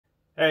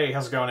Hey,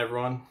 how's it going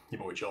everyone? Your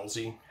boy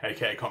Jolsey,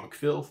 aka Comic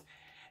Filth,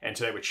 and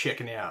today we're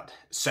checking out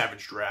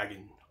Savage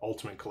Dragon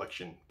Ultimate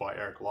Collection by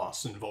Erik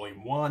Larsen,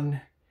 Volume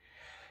 1.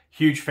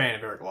 Huge fan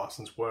of Erik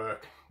Larsen's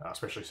work,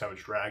 especially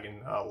Savage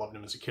Dragon. Loved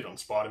him as a kid on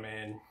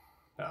Spider-Man.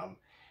 And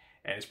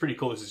it's pretty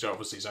cool. This is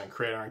obviously his own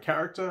creator and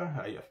character.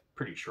 I'm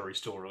pretty sure he's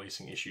still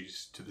releasing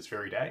issues to this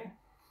very day.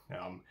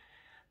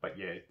 But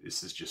yeah,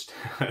 this is just...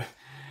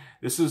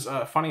 this is,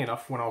 funny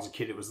enough, when I was a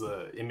kid, it was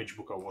the Image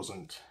book I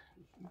wasn't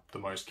the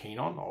most keen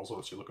on. I was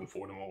obviously looking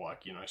forward to more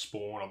like, you know,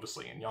 Spawn,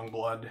 obviously, and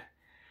Youngblood.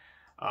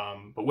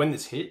 But when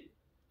this hit,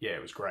 yeah,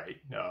 it was great.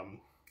 And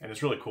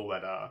it's really cool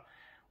that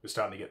we're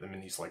starting to get them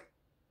in these, like,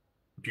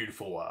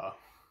 beautiful,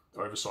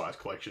 oversized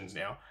collections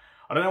now.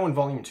 I don't know when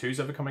Volume 2 is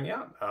ever coming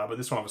out, but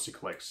this one obviously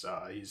collects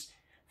his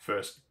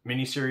first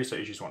mini-series, so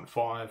issues 1 to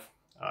 5,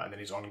 and then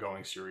his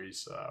ongoing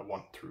series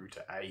 1 through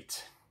to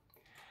 8,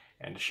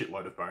 and a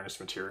shitload of bonus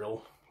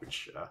material,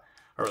 which I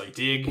really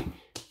dig.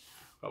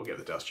 I'll get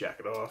the dust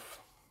jacket off.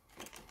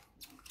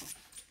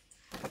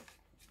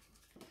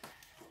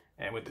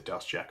 And with the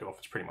dust jacket off,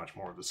 it's pretty much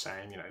more of the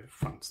same. You know, the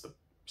front's the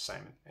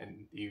same,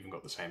 and you even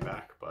got the same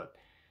back. But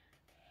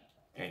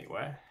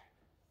anyway,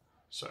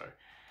 so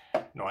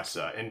nice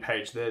end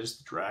page there, just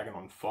the dragon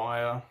on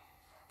fire.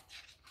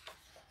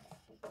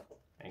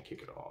 And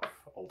kick it off.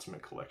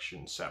 Ultimate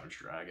Collection, Savage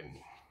Dragon.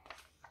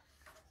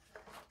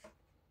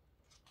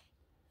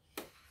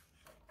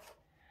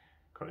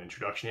 Got an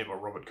introduction here by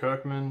Robert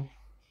Kirkman,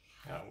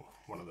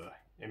 one of the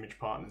Image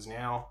partners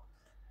now.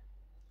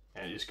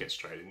 And you just get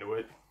straight into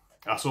it.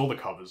 So all the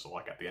covers are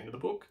like at the end of the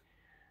book.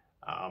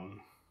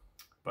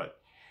 But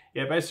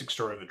yeah, basic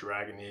story of the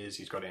dragon is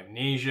he's got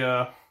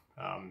amnesia.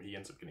 He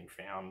ends up getting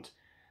found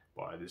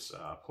by this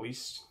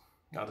police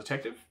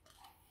detective.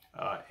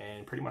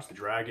 And pretty much the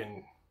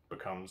dragon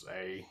becomes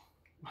a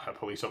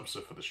police officer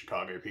for the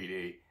Chicago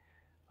PD.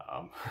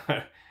 And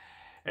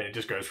it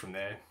just goes from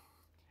there.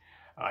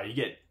 You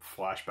get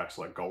flashbacks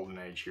like Golden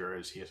Age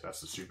heroes here. So that's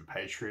the Super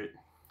Patriot,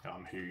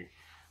 who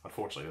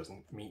unfortunately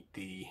doesn't meet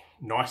the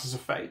nicest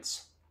of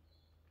fates.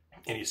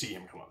 And you see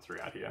him come up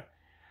throughout here.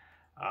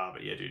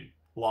 But yeah, dude,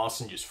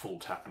 Larsen just full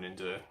tapping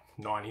into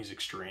 90s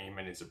extreme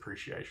and his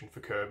appreciation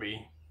for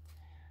Kirby.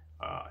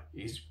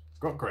 He's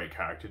got great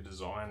character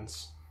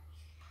designs.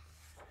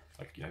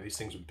 Like, you know, these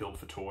things were built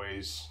for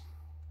toys.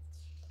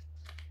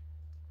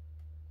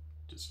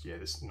 Just, yeah,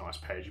 this nice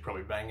page you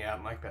probably bang out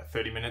in like about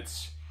 30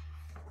 minutes.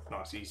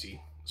 Nice,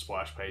 easy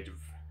splash page of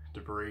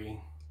debris.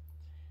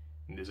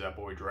 And there's our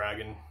boy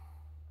Dragon.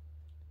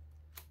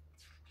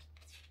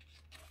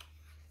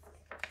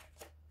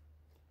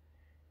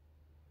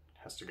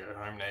 Has to go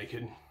home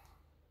naked.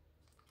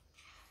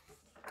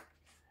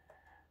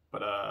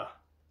 But I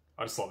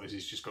just love this.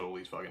 He's just got all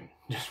these fucking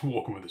just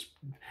walking with this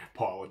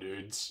pile of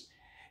dudes.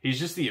 He's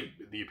just the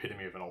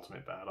epitome of an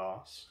ultimate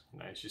badass. You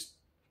know, he's just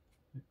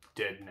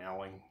dead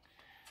nailing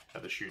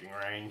at the shooting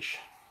range.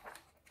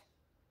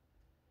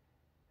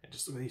 And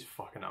just look at these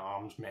fucking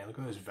arms, man. Look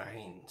at those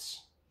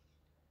veins.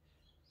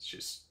 It's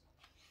just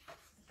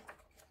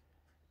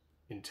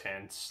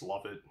intense.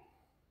 Love it.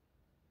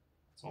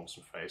 It's an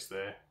awesome face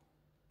there.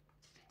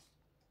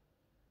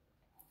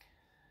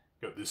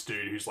 Got this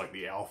dude who's like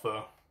the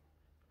alpha,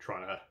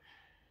 trying to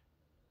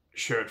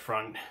shirt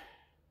front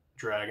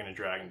dragon, and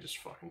dragon just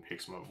fucking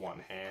picks him up with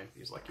one hand.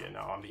 He's like, yeah, no,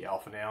 I'm the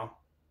alpha now.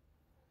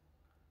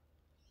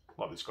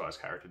 Love this guy's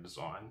character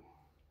design.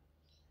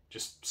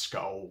 Just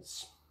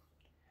skulls,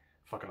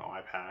 fucking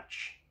eye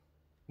patch,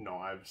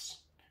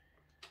 knives,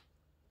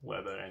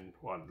 leather, and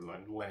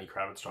Lenny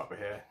Kravitz type of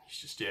hair. He's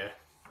just, yeah,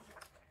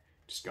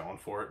 just going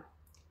for it.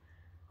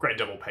 Great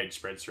double page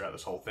spreads throughout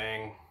this whole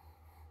thing.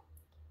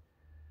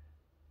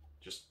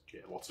 Just, yeah,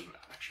 lots of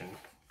action.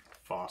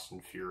 Fast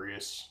and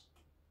furious.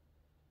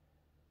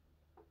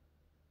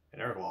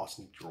 And Erik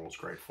Larsen draws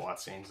great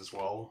fight scenes as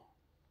well.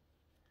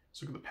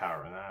 Just look at the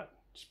power in that.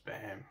 Just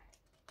bam.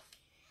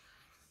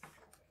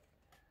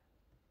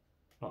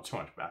 Not too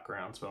much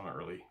backgrounds, but I'm not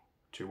really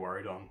too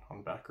worried on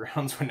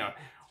backgrounds when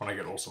I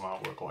get awesome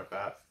artwork like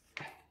that.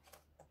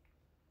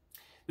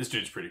 This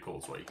dude's pretty cool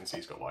as well. You can see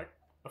he's got like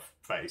a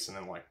face and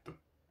then like the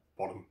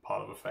bottom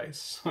part of a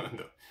face. So,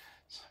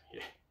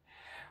 yeah.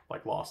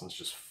 Like, Larsen's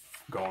just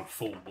going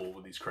full bull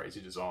with these crazy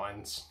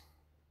designs.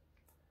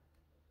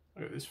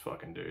 Look at this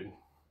fucking dude.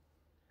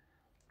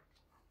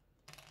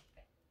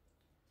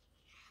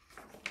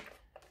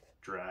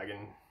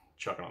 Dragon,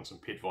 chucking on some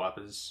pit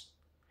vipers.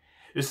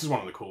 This is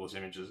one of the coolest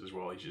images as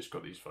well. He's just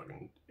got these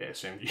fucking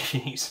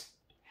SMGs.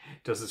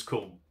 Does this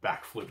cool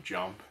backflip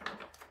jump.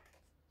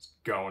 It's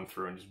going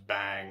through and just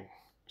bang,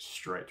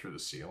 straight through the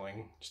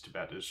ceiling. Just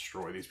about to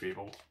destroy these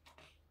people.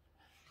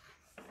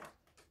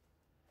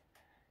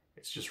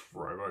 It's just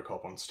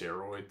RoboCop on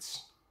steroids.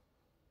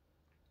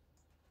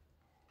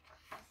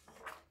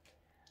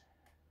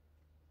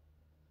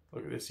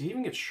 Look at this. He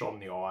even gets shot in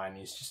the eye and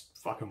he's just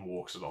fucking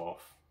walks it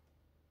off.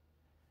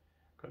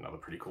 Got another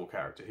pretty cool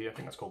character here. I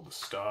think that's called the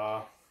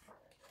Star.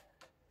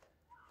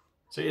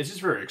 So yeah, it's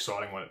just very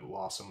exciting what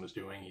Larsen was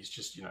doing. He's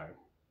just, you know,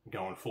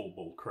 going full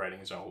bull,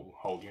 creating his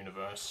whole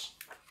universe.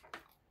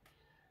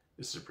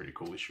 This is a pretty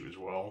cool issue as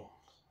well.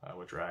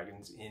 With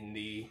dragons in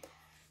the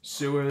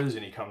sewers,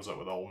 and he comes up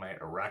with old mate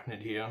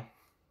Arachnid here.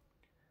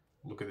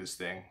 Look at this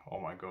thing. Oh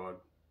my god.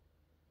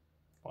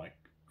 Like,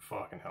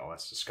 fucking hell,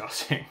 that's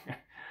disgusting.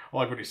 I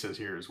like what he says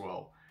here as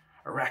well.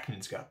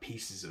 Arachnid's got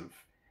pieces of...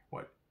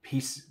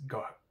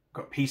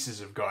 got pieces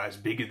of guys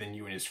bigger than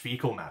you in his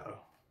fecal matter.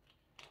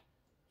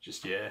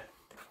 Just, yeah.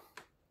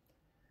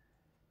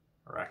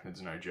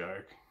 Arachnid's no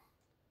joke.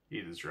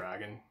 Either's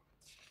dragon.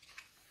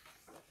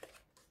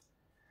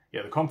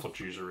 Yeah, the conflict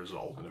user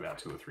resolved in about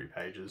 2 or 3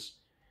 pages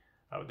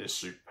with this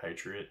Super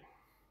Patriot.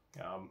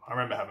 I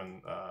remember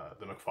having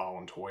the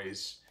McFarlane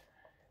Toys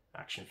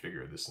action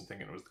figure of this and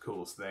thinking it was the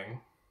coolest thing.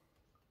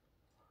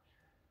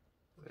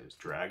 There's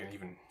Dragon,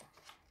 even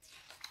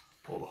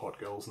all the hot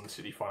girls in the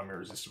city find him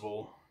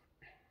irresistible.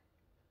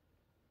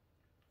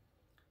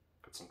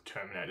 Got some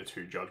Terminator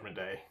 2 Judgment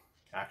Day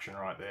action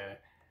right there.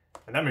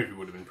 And that movie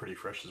would have been pretty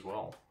fresh as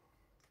well.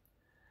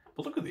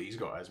 But look at these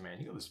guys, man.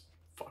 You got this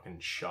fucking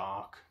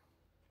shark.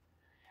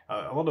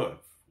 A lot of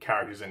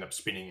characters end up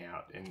spinning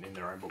out in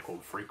their own book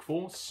called Freak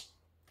Force,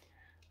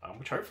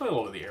 which hopefully a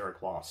lot of the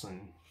Erik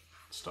Larsen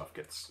stuff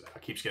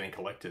keeps getting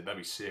collected. That'd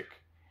be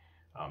sick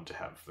to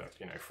have,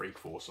 you know, Freak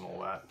Force and all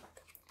that.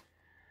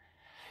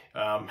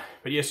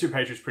 But yeah, Super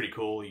Patriot's pretty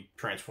cool. He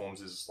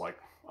transforms as like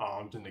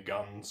armed into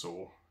guns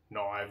or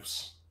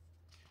knives.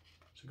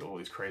 So got all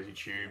these crazy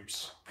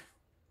tubes,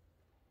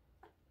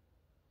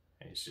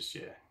 and he's just,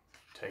 yeah,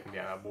 taking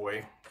down our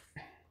boy.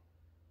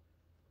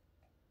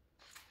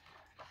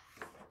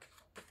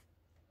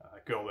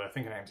 Girl there, I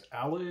think her name's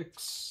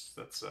Alex.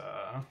 That's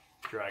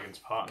Dragon's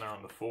partner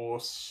on the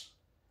Force.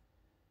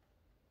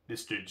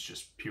 This dude's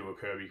just pure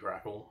Kirby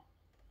Crackle.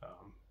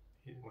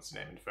 What's his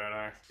name?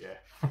 Inferno?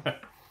 Yeah.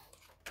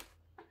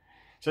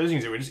 So as you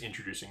can see, we're just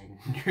introducing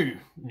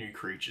new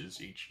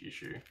creatures each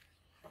issue.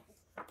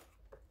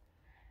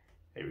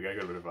 Here we go,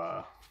 got a bit of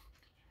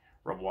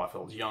Rob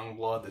Liefeld's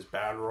Youngblood. There's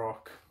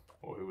Badrock,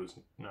 or who was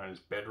known as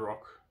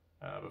Bedrock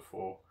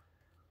before.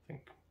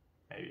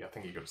 I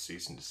think he got a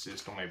cease and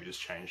desist, or maybe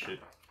just changed it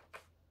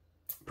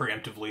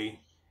preemptively.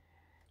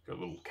 Got a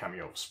little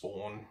cameo of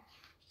Spawn.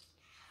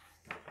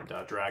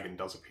 And Dragon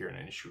does appear in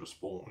an issue of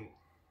Spawn.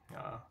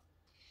 I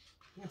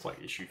think it's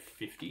like issue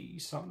 50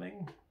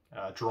 something.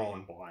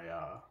 Drawn by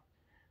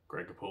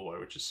Greg Capullo,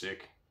 which is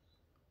sick.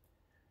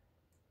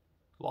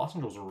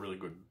 Larsen draws a really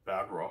good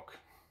Badrock.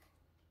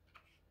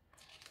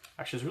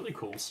 Actually, it's really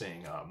cool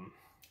seeing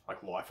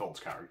like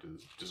Liefeld's character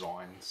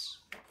designs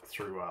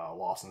through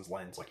Larsen's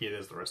lens. Like, yeah,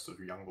 there's the rest of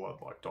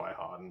Youngblood, like Die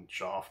Hard and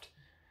Shaft.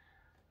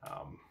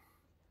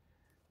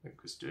 Look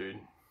at this dude.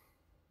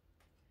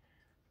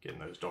 Getting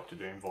those Doctor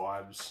Doom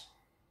vibes.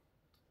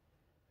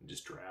 And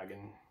just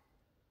Dragon.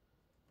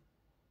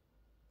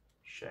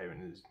 Shaving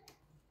his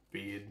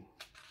beard.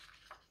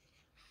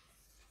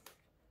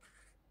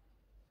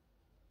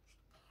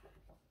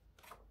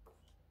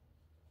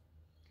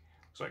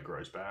 Looks like it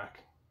grows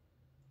back.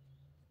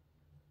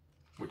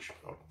 Which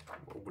I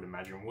would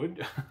imagine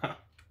would.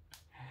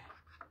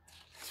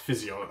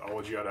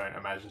 Physiology, I don't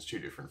imagine is too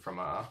different from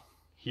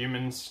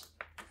humans.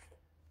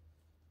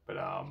 But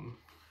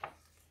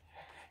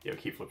yeah, I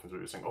keep flipping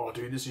through this thing. Oh,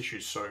 dude, this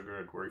issue's so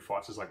good. Where he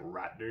fights this like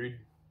rat dude,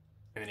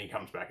 and then he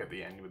comes back at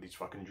the end with these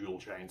fucking dual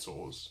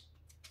chainsaws.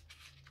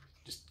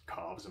 Just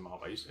carves him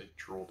up. I used to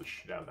draw the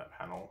shit out of that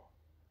panel.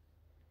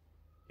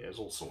 Yeah, there's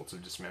all sorts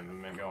of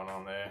dismemberment going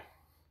on there.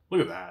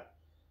 Look at that.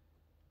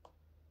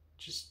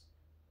 Just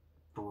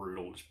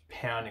brutal, just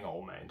pounding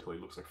old man until he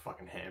looks like a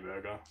fucking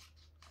hamburger.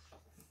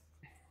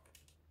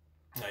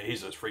 Now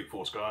here's those Freak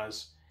Force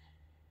guys.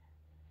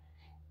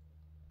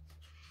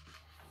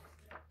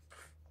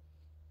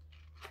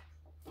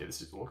 Yeah,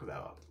 this is, look at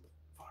that.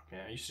 Fuck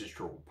man, I used to just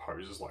draw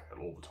poses like that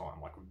all the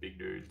time, like with big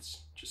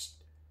dudes,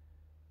 just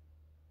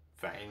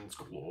veins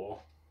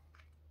galore.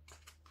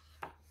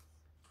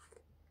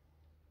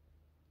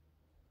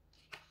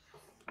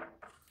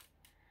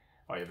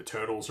 Oh yeah, the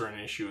turtles are an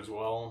issue as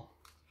well.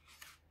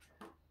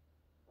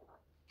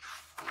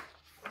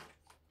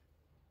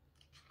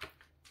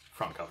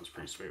 Front cover's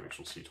pretty sweet, which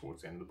we'll see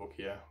towards the end of the book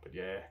here. But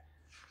yeah,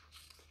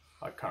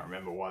 I can't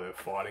remember why they're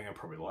fighting. They're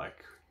probably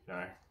like, you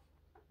know,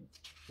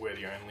 we're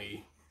the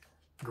only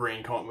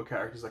green comic book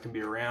characters that can be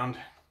around.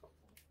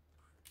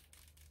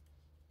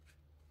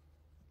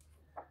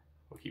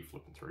 We'll keep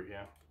flipping through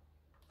here.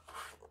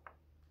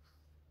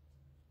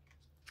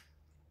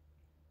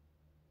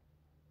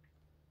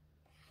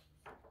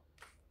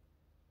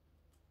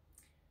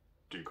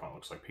 Dude kind of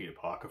looks like Peter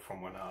Parker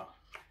from when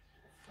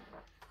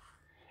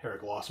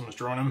Erik Larsen was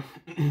drawing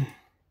him.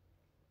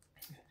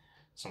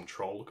 Some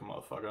troll looking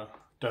motherfucker.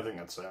 Don't think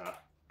that's a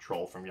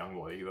troll from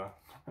Youngblood either.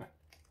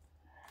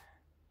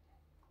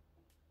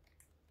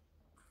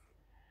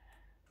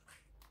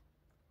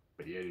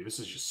 But yeah, dude, this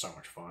is just so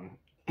much fun.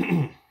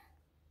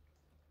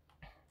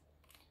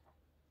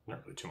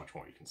 Not really too much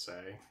more you can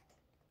say.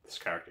 This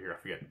character here, I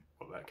forget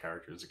what that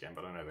character is again,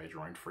 but I know they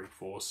joined Freak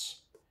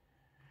Force.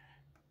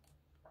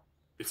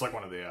 It's like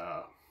one of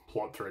the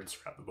plot threads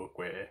throughout the book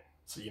where,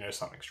 so you know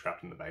something's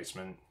trapped in the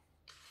basement,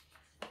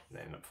 They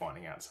end up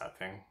finding out it's that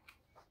thing.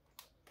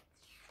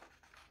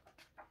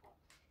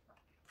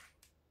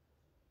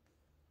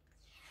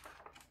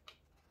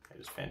 It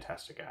is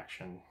fantastic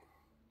action.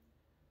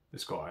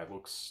 This guy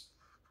looks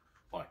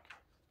like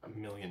a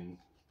million.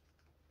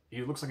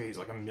 He looks like he's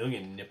like a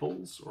million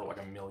nipples or like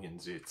a million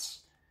zits.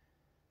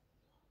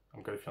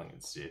 I've got a feeling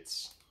it's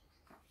zits.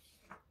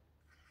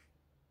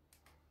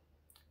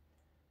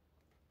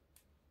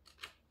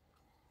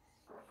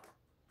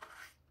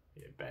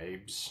 Yeah,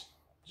 babes.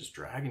 Just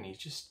Dragon, he's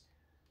just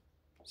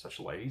such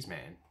a ladies'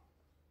 man.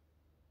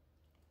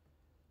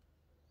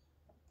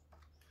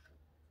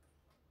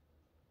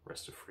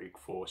 Rest of Freak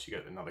Force. You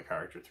get another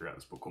character throughout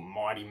this book called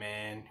Mighty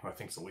Man, who I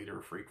think is the leader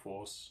of Freak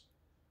Force.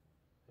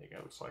 There you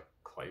go, looks like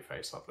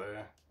Clayface up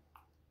there.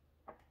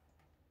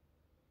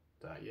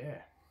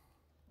 Yeah.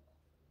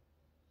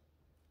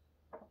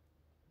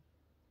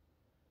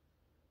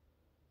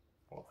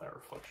 Love that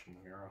reflection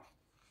in the mirror.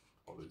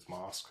 Love his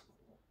mask.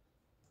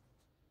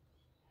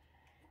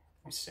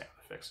 These sound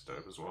effects are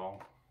dope as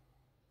well.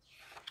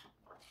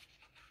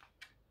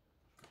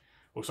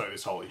 Looks like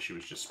this whole issue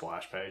is just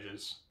splash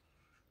pages.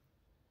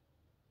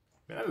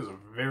 Man, that is a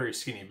very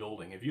skinny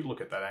building. If you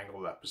look at that angle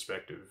of that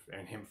perspective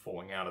and him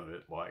falling out of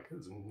it, like,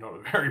 it's not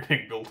a very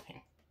big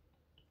building.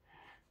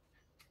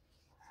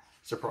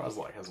 Surprised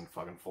like hasn't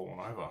fucking fallen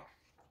over.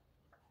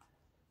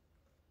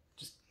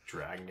 Just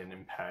dragging and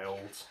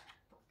impaled.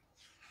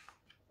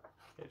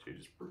 Yeah, dude,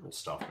 just brutal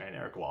stuff, man.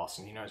 Erik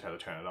Larsen, he knows how to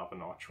turn it up a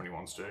notch when he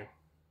wants to.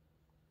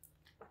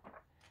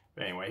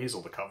 But anyway, here's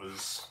all the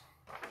covers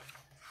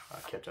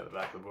kept at the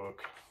back of the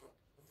book.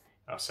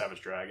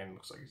 Savage Dragon,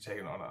 looks like he's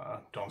taking on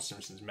Don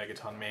Simpson's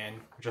Megaton Man,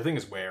 which I think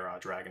is where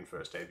Dragon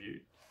first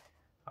debuted.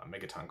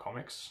 Megaton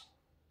Comics.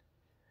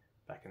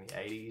 Back in the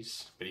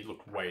 80s, but he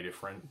looked way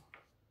different.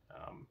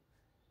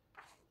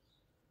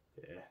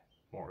 Yeah,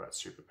 more of that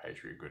Super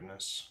Patriot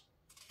goodness.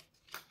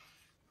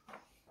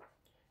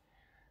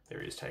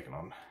 There he is taking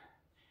on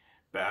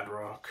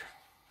Badrock.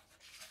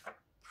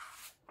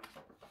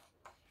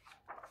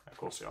 Of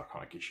course, the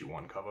iconic issue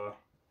 1 cover.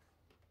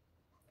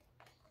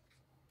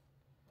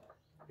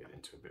 Get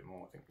into a bit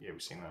more. I think, yeah,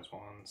 we've seen those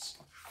ones.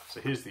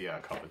 So here's the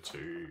cover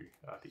to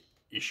the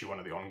issue 1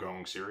 of the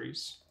ongoing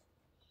series.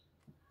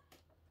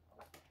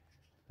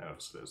 And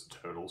obviously there's the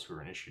Turtles who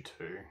are in issue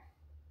 2.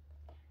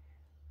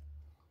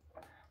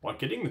 Like,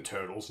 getting the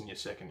Turtles in your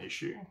second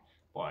issue,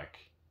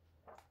 like,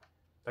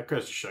 that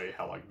goes to show you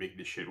how, like, big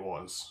this shit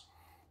was.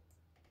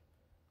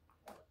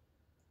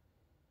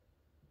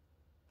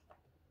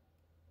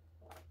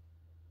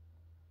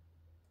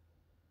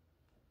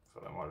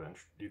 So they might have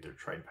been either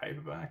trade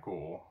paperback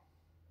or...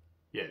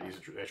 Yeah, these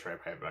are their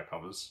trade paperback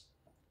covers.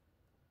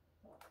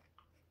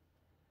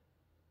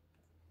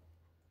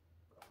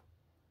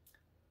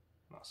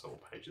 Nice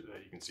little page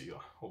there. You can see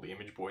all the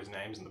Image Boys'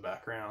 names in the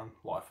background.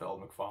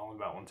 Liefeld, McFarlane,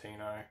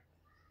 Valentino.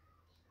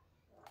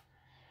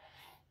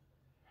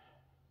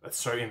 That's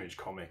so Image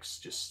Comics,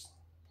 just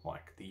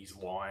like these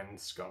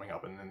lines going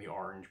up and then the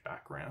orange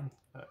background.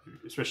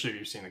 Especially if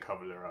you've seen the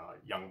cover, there are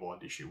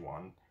Youngblood issue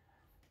 1.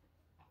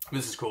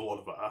 This is cool, a lot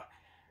of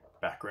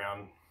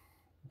background.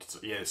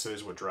 Yeah, so this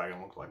is what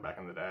Dragon looked like back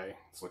in the day.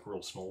 It's like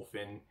real small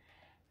fin.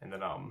 And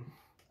then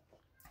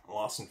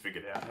Larsen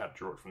figured out how to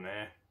draw it from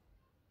there.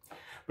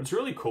 But it's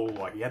really cool,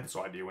 like, he had this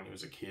idea when he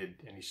was a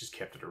kid, and he's just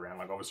kept it around,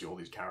 like, obviously all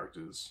these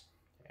characters.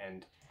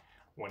 And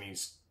when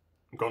he's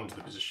gotten to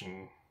the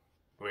position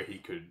where he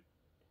could,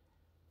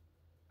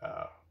 you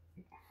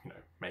know,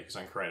 make his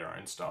own, create our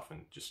own stuff,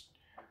 and just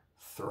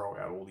throw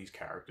out all these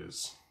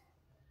characters.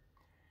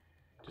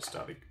 Just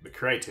the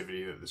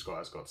creativity that this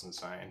guy's got is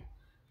insane.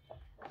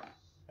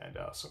 And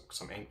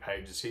some ink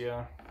pages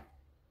here.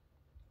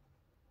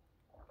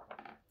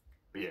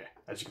 But yeah,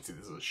 as you can see,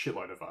 there's a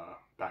shitload of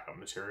backup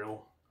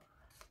material.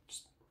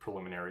 Just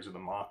preliminaries with a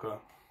marker.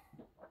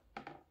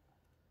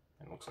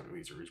 And it looks like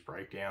these are his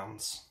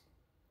breakdowns.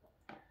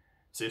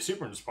 So yeah,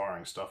 super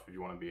inspiring stuff if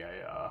you want to be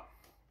a,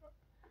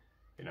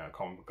 you know,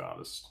 comic book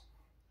artist.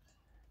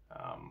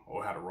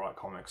 Or how to write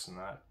comics and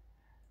that.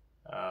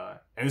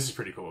 And this is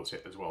pretty cool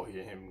as well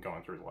here, him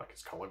going through like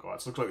his color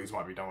guides. Looks like these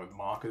might be done with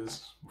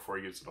markers before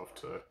he gives it off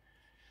to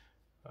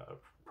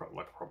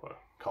like a proper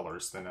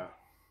colorist. Then,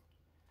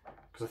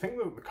 because I think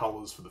the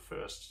colors for the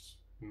first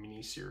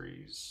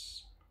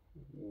mini-series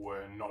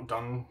were not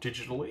done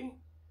digitally,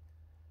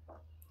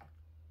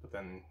 but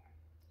then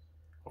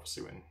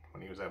obviously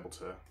when he was able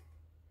to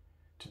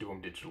do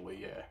them digitally,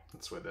 yeah,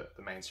 that's where the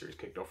main series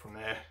kicked off from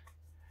there.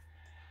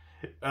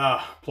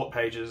 Plot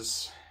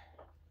pages.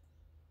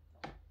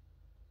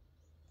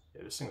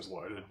 Yeah, this thing's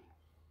loaded.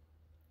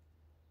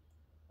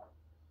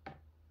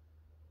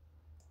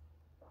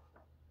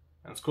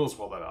 And it's cool as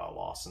well that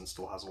Larsen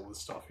still has all this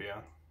stuff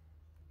here.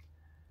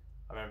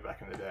 I remember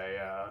back in the day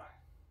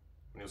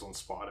when he was on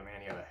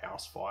Spider-Man, he had a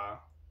house fire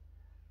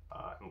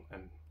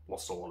and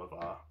lost a lot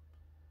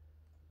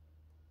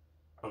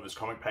of his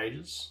comic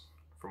pages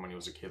from when he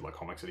was a kid, like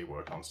comics that he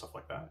worked on, stuff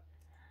like that.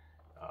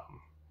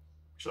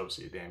 Which is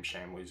obviously a damn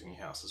shame, losing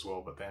your house as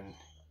well. But then,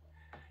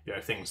 you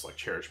know, things like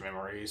cherished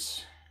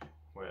memories,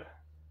 where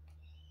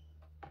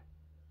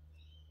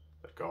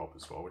go up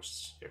as well, which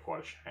is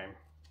quite a shame.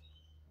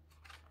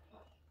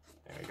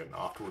 And we got an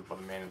afterward by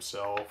the man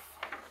himself.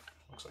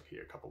 Looks like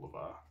here a couple of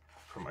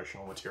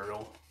promotional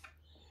material.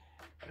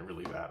 And a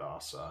really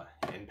badass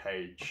end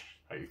page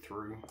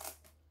through.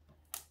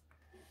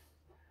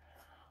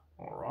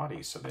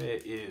 Alrighty, so there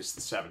is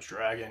the Savage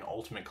Dragon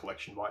Ultimate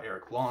Collection by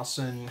Erik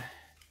Larsen.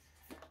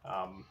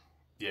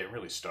 Yeah,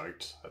 really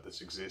stoked that this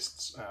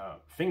exists.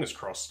 Fingers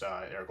crossed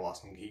Erik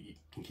Larsen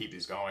can keep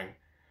this going.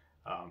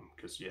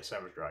 Because, yeah,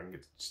 Savage Dragon,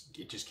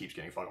 it just keeps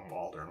getting fucking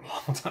wilder and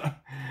wilder.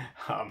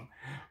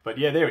 But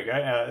yeah, there we go.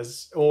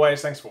 As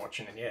always, thanks for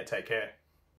watching, and yeah, take care.